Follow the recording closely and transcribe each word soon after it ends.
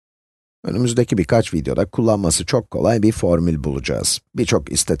Önümüzdeki birkaç videoda kullanması çok kolay bir formül bulacağız.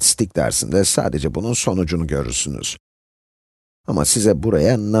 Birçok istatistik dersinde sadece bunun sonucunu görürsünüz. Ama size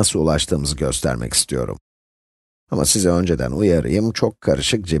buraya nasıl ulaştığımızı göstermek istiyorum. Ama size önceden uyarayım, çok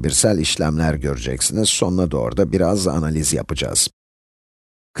karışık cebirsel işlemler göreceksiniz. Sonuna doğru da biraz analiz yapacağız.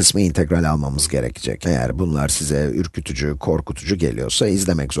 Kısmi integral almamız gerekecek. Eğer bunlar size ürkütücü, korkutucu geliyorsa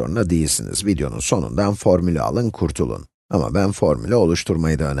izlemek zorunda değilsiniz. Videonun sonundan formülü alın, kurtulun. Ama ben formülü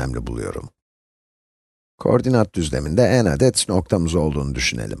oluşturmayı da önemli buluyorum. Koordinat düzleminde n adet noktamız olduğunu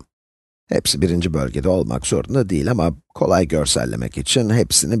düşünelim. Hepsi birinci bölgede olmak zorunda değil ama kolay görsellemek için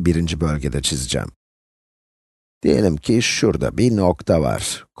hepsini birinci bölgede çizeceğim. Diyelim ki şurada bir nokta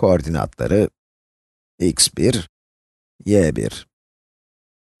var. Koordinatları x1, y1.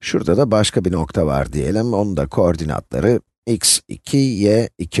 Şurada da başka bir nokta var diyelim, onun da koordinatları x2,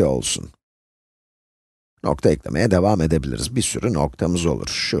 y2 olsun. Nokta eklemeye devam edebiliriz. Bir sürü noktamız olur.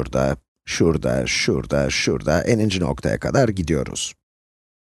 Şurada, şurada, şurada, şurada, n'inci noktaya kadar gidiyoruz.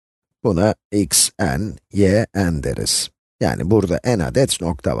 Buna xn, yn deriz. Yani burada n adet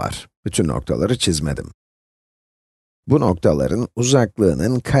nokta var. Bütün noktaları çizmedim. Bu noktaların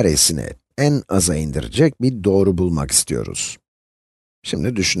uzaklığının karesini en aza indirecek bir doğru bulmak istiyoruz.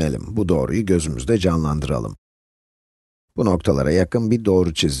 Şimdi düşünelim, bu doğruyu gözümüzde canlandıralım. Bu noktalara yakın bir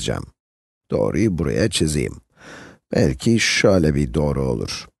doğru çizeceğim. Doğruyu buraya çizeyim. Belki şöyle bir doğru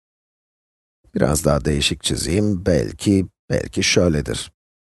olur. Biraz daha değişik çizeyim, belki şöyledir.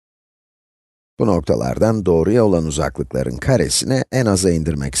 Bu noktalardan doğruya olan uzaklıkların karesini en aza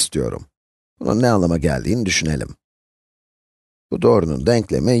indirmek istiyorum. Bunun ne anlama geldiğini düşünelim. Bu doğrunun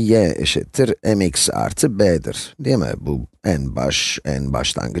denklemi y eşittir mx artı b'dir. Değil mi? Bu en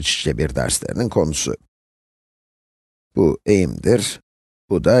başlangıç cebir derslerinin konusu. Bu eğimdir,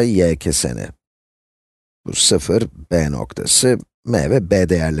 bu da y keseni. Bu 0, b noktası, m ve b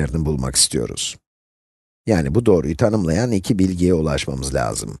değerlerini bulmak istiyoruz. Yani bu doğruyu tanımlayan iki bilgiye ulaşmamız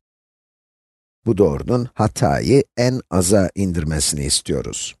lazım. Bu doğrunun hatayı en aza indirmesini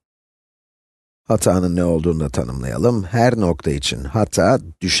istiyoruz. Hatanın ne olduğunu da tanımlayalım. Her nokta için hata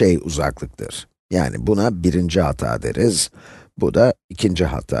düşey uzaklıktır. Yani buna birinci hata deriz. Bu da ikinci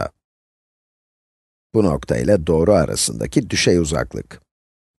hata. Bu nokta ile doğru arasındaki düşey uzaklık.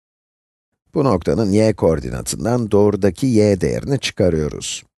 Bu noktanın y koordinatından doğrudaki y değerini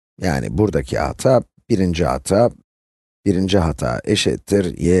çıkarıyoruz. Yani buradaki hata, birinci hata eşittir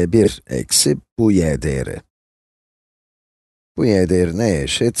y1 eksi bu y değeri. Bu y değeri neye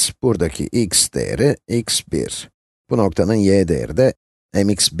eşit? Buradaki x değeri x1. Bu noktanın y değeri de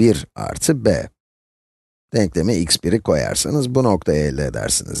mx1 artı b. Denkleme x1'i koyarsanız bu noktayı elde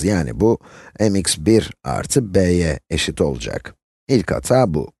edersiniz. Yani bu mx1 artı b'ye eşit olacak. İlk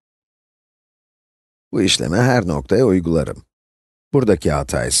hata bu. Bu işlemi her noktaya uygularım. Buradaki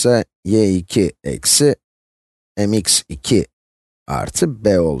hata ise y2 eksi mx2 artı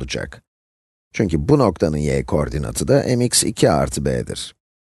b olacak. Çünkü bu noktanın y koordinatı da mx2 artı b'dir.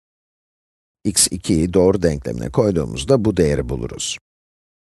 x2'yi doğru denklemine koyduğumuzda bu değeri buluruz.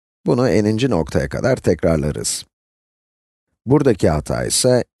 Bunu n'inci noktaya kadar tekrarlarız. Buradaki hata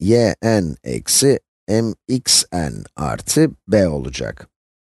ise yn eksi mxn artı b olacak.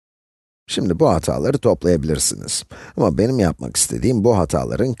 Şimdi bu hataları toplayabilirsiniz. Ama benim yapmak istediğim bu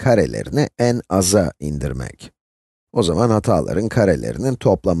hataların karelerini en aza indirmek. O zaman hataların karelerinin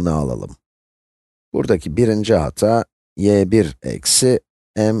toplamını alalım. Buradaki birinci hata, y1 eksi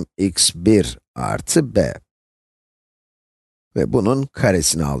mx1 artı b. Ve bunun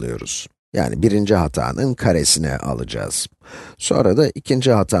karesini alıyoruz. Yani birinci hatanın karesini alacağız. Sonra da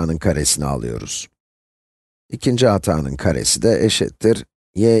ikinci hatanın karesini alıyoruz. İkinci hatanın karesi de eşittir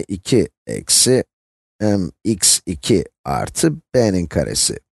y2 eksi mx2 artı b'nin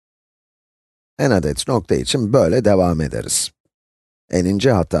karesi. N adet nokta için böyle devam ederiz.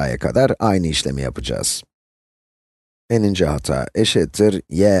 N'inci hataya kadar aynı işlemi yapacağız. N'inci hata eşittir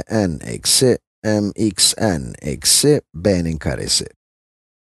yn eksi mxn eksi b'nin karesi.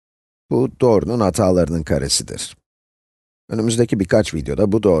 Bu doğrunun hatalarının karesidir. Önümüzdeki birkaç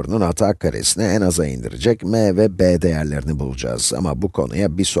videoda bu doğrunun hata karesini en aza indirecek m ve b değerlerini bulacağız. Ama bu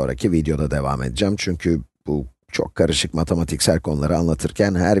konuya bir sonraki videoda devam edeceğim çünkü bu çok karışık matematiksel konuları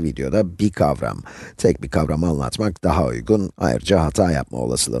anlatırken her videoda bir kavram, tek bir kavramı anlatmak daha uygun. Ayrıca hata yapma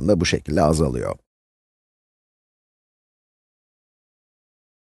olasılığım da bu şekilde azalıyor.